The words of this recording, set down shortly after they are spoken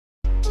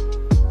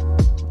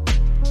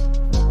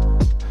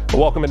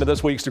Welcome into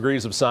this week's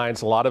Degrees of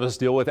Science. A lot of us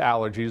deal with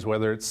allergies,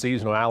 whether it's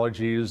seasonal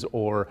allergies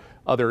or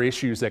other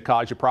issues that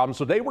cause you problems.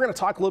 So today we're going to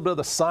talk a little bit of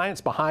the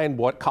science behind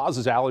what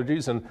causes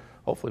allergies and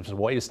hopefully some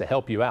ways to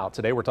help you out.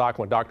 Today we're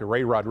talking with Dr.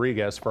 Ray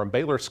Rodriguez from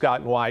Baylor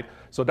Scott White.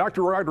 So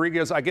Dr.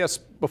 Rodriguez, I guess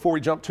before we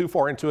jump too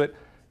far into it,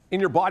 in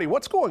your body,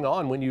 what's going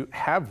on when you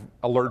have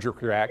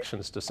allergic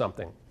reactions to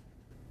something?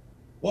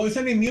 Well, it's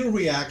an immune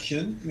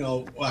reaction.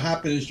 What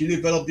happens, you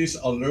develop this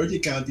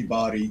allergic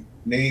antibody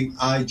named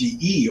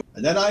IgE.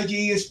 And that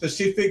IgE is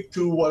specific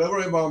to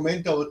whatever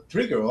environmental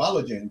trigger or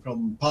allergen,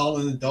 from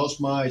pollen, dust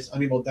mites,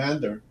 animal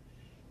dander.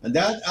 And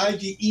that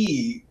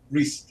IgE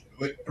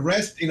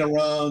rests in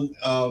around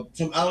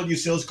some allergy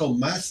cells called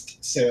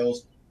mast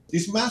cells.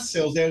 These mast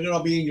cells, they're going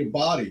to be in your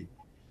body.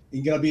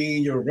 It's going to be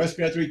in your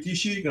respiratory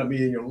tissue, it's going to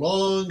be in your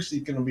lungs,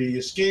 it's going to be in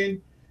your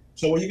skin.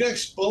 So when you get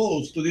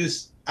exposed to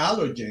this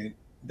allergen,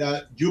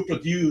 that you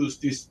produce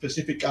this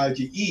specific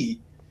IgE,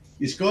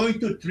 is going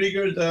to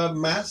trigger the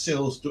mast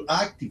cells to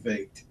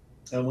activate.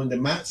 And when the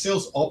mast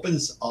cells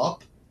opens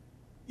up,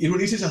 it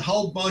releases a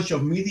whole bunch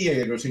of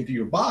mediators into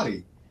your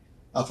body.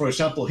 For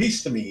example,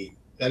 histamine,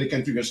 that it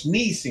can trigger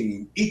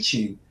sneezing,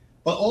 itching,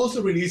 but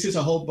also releases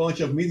a whole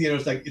bunch of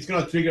mediators like it's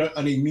going to trigger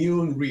an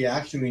immune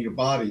reaction in your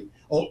body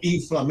or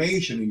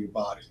inflammation in your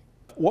body.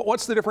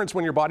 What's the difference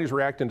when your body's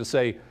reacting to,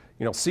 say,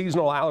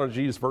 seasonal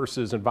allergies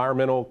versus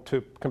environmental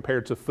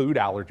compared to food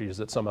allergies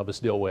that some of us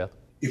deal with?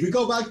 If we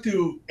go back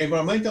to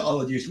environmental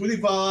allergies, we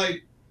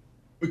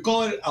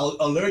call it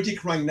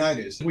allergic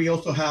rhinitis. We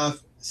also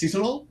have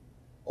seasonal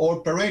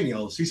or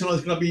perennial. Seasonal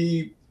is going to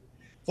be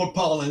for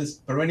pollens,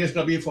 perennial is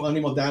going to be for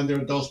animal dander,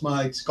 dust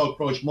mites,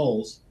 cockroach,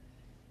 moles.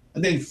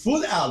 And then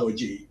food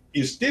allergy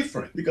is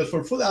different because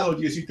for food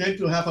allergies, you tend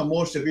to have a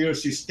more severe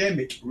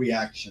systemic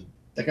reaction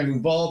that can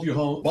involve your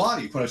whole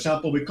body. For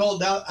example, we call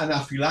that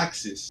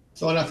anaphylaxis.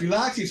 So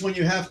anaphylaxis is when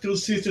you have two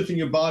systems in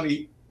your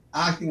body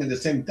acting at the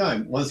same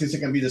time. One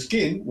system can be the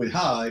skin with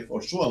hive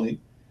or swelling,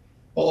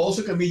 or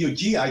also can be your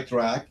GI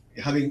tract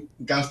having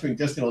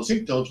gastrointestinal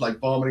symptoms like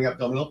vomiting,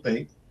 abdominal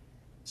pain.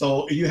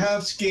 So if you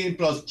have skin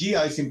plus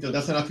GI symptoms,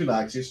 that's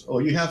anaphylaxis,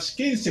 or you have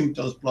skin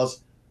symptoms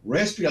plus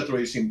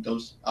respiratory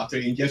symptoms after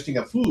ingesting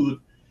a food,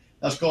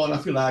 that's called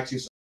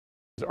anaphylaxis.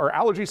 Are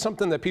allergies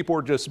something that people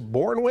are just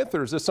born with,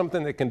 or is this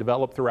something that can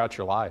develop throughout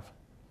your life?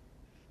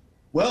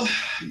 Well,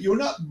 you're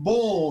not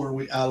born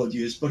with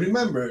allergies, but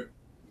remember,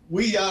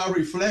 we are a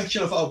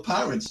reflection of our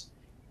parents'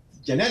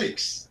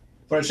 genetics.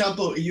 For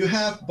example, if you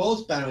have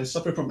both parents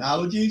suffer from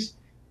allergies,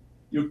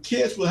 your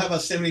kids will have a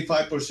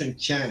 75%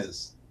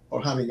 chance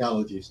of having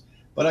allergies.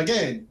 But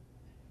again,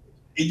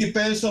 it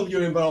depends on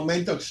your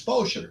environmental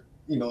exposure.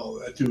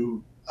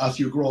 As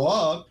you grow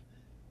up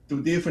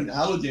to different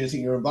allergens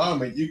in your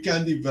environment, you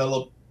can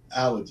develop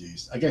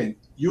allergies. Again,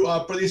 you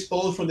are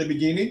predisposed from the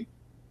beginning,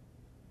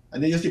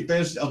 and it just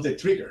depends on the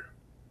trigger.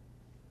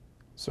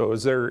 So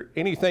is there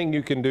anything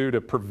you can do to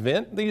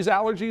prevent these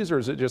allergies, or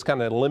is it just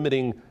kind of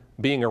limiting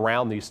being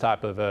around these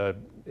type of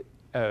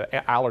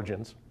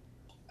allergens?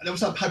 There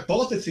was a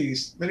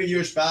hypothesis many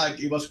years back.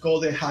 It was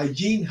called the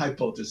hygiene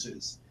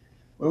hypothesis,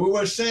 where we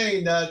were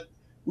saying that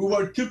we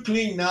were too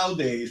clean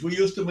nowadays. We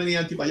use too many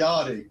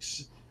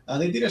antibiotics.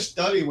 And they did a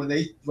study when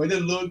they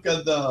looked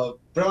at the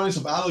prevalence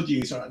of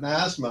allergies or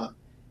asthma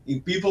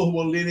in people who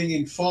were living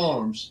in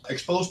farms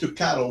exposed to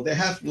cattle. They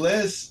have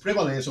less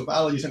prevalence of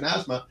allergies and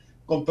asthma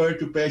compared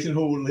to patients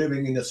who were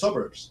living in the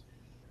suburbs.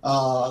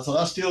 So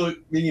that's still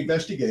being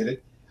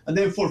investigated. And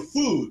then for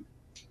food,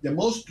 the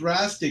most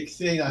drastic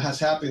thing that has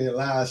happened in the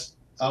last,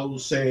 I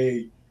would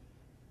say,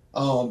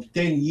 10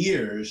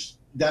 years,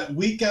 that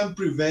we can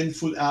prevent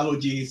food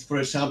allergies, for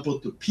example,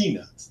 to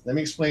peanuts. Let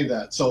me explain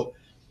that. So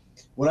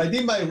when I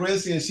did my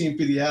residency in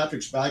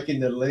pediatrics back in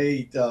the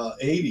late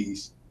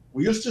 80s,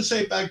 we used to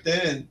say back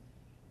then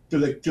to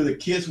the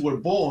kids who were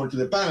born, to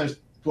the parents,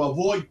 to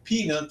avoid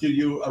peanut till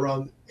you're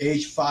around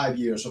age 5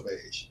 years of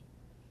age.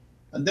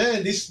 And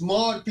then this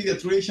smart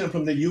pediatrician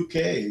from the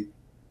UK,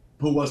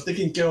 who was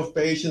taking care of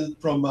patients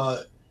from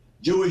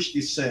Jewish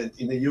descent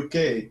in the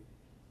UK,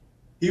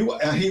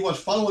 he was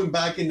following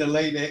back in the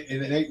late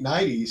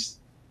 90s.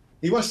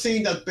 He was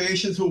seeing that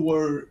patients who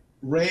were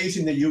raised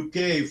in the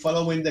UK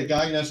following the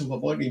guidelines of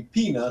avoiding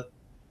peanut,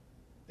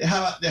 they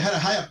had a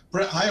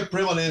higher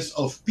prevalence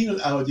of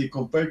peanut allergy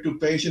compared to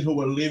patients who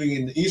were living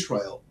in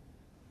Israel.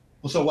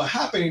 So what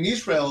happened in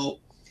Israel,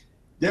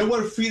 they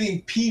were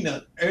feeding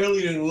peanut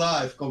earlier in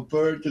life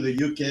compared to the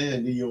UK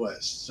and the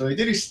US. So they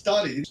did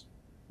studies.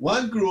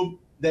 One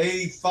group,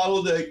 they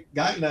followed the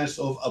guidelines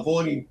of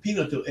avoiding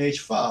peanut till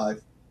age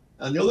 5.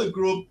 And the other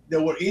group, they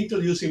were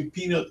introducing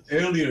peanut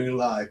earlier in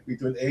life,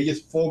 between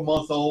ages 4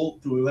 months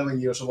old to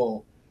 11 years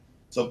old.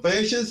 So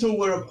patients who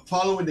were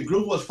following, the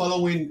group was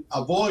following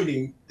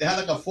avoiding, they had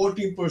like a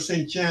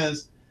 14%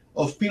 chance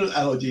of peanut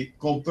allergy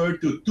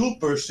compared to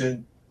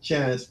 2%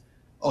 chance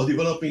of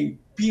developing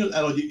peanut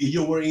allergy if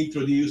you were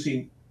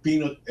introducing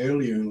peanut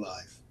earlier in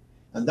life.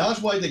 And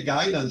that's why the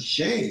guidelines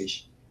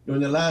changed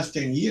during the last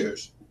 10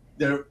 years.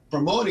 They're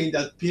promoting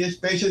that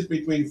patients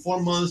between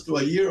 4 months to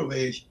a year of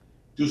age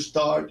to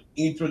start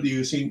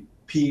introducing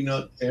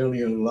peanut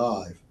earlier in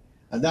life.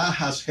 And that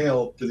has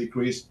helped to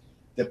decrease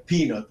the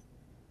peanut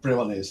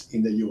prevalence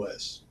in the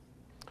U.S.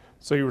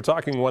 So you were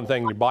talking one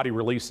thing, your body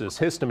releases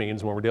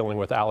histamines when we're dealing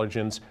with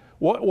allergens.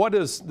 What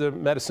is the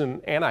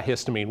medicine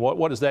antihistamine?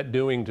 What is that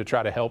doing to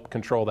try to help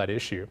control that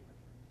issue?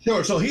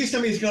 Sure. So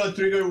histamine is going to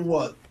trigger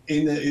what?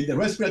 In the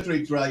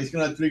respiratory tract, it's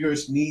going to trigger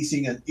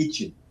sneezing and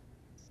itching.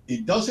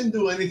 It doesn't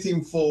do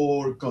anything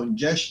for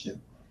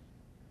congestion.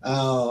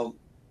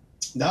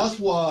 That's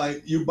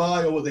why you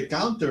buy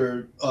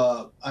over-the-counter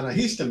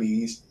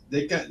antihistamines.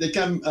 They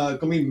can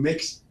come in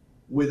mixed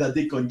with a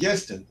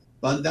decongestant.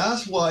 But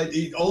that's why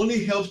it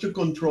only helps to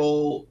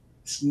control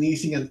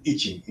sneezing and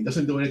itching. It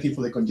doesn't do anything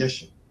for the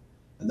congestion.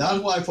 And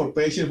that's why for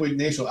patients with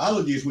nasal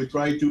allergies, we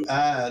try to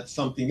add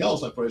something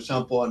else, like for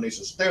example, a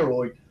nasal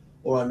steroid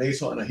or a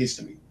nasal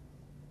antihistamine.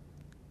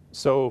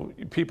 So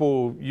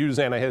people use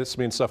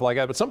antihistamine and stuff like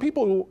that, but some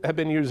people have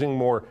been using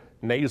more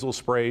nasal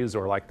sprays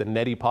or like the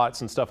neti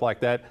pots and stuff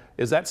like that.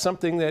 Is that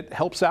something that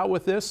helps out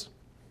with this?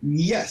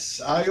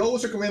 Yes, I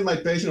always recommend my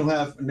patients who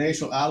have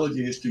nasal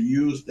allergies to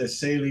use the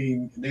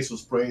saline nasal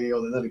spray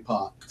or the neti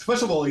pot.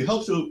 First of all, it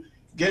helps to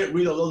get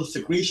rid of those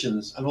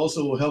secretions and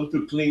also help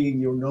to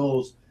clean your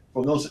nose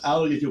from those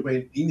allergies you've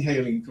been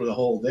inhaling through the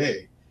whole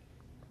day.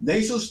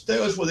 Nasal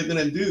steroids, what they're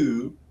going to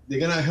do, they're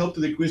going to help to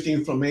decrease the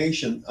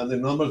inflammation and the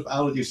number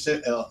of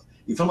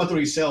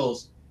inflammatory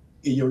cells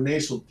in your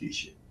nasal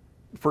tissue.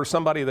 For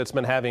somebody that's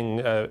been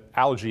having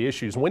allergy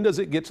issues, when does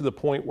it get to the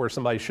point where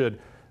somebody should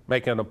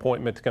make an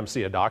appointment to come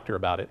see a doctor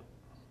about it?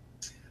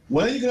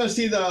 When you're going to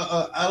see the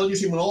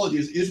allergist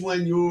immunologist is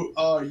when you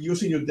are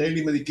using your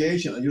daily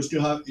medication and you're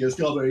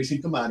still very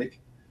symptomatic,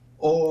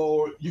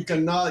 or you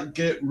cannot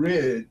get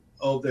rid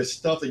of the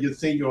stuff that you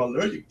think you're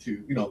allergic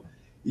to. You know,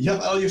 you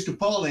have allergies to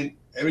pollen.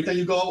 Every time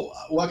you go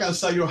walk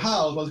outside your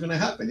house, what's going to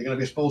happen? You're going to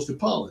be exposed to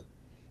pollen.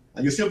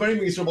 And you're still very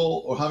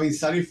miserable or having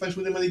side effects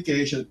with the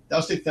medication.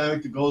 That's the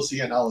time to go see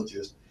an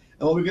allergist.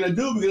 And what we're going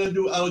to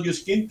do allergy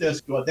skin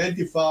tests to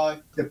identify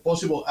the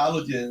possible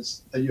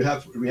allergens that you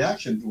have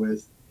reactions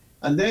with.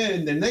 And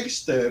then the next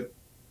step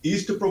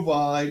is to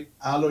provide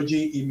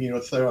allergy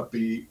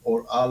immunotherapy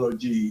or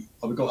allergy,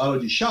 what we call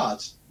allergy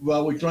shots.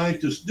 What we're trying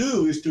to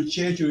do is to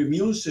change your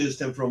immune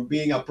system from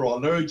being a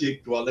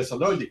pro-allergic to a less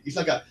allergic. It's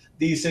like a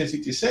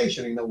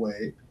desensitization in a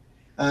way.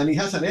 And it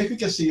has an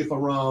efficacy of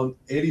around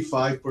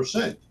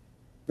 85%.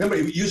 Remember,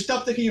 if you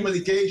stop taking your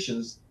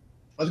medications,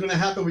 what's going to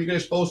happen when you get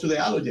exposed to the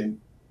allergen?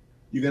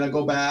 You're going to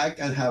go back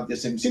and have the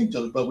same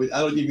symptoms. But with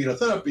allergy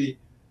immunotherapy,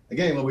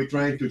 again, what we're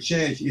trying to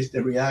change is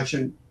the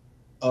reaction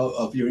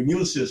of your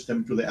immune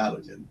system to the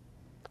allergen.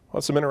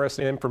 Well, some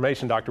interesting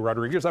information, Dr.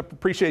 Rodriguez. I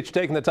appreciate you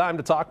taking the time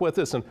to talk with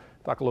us and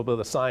talk a little bit of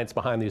the science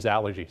behind these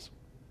allergies.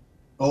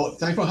 Oh,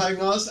 thanks for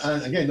having us.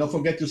 And again, don't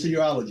forget to see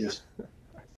your allergist.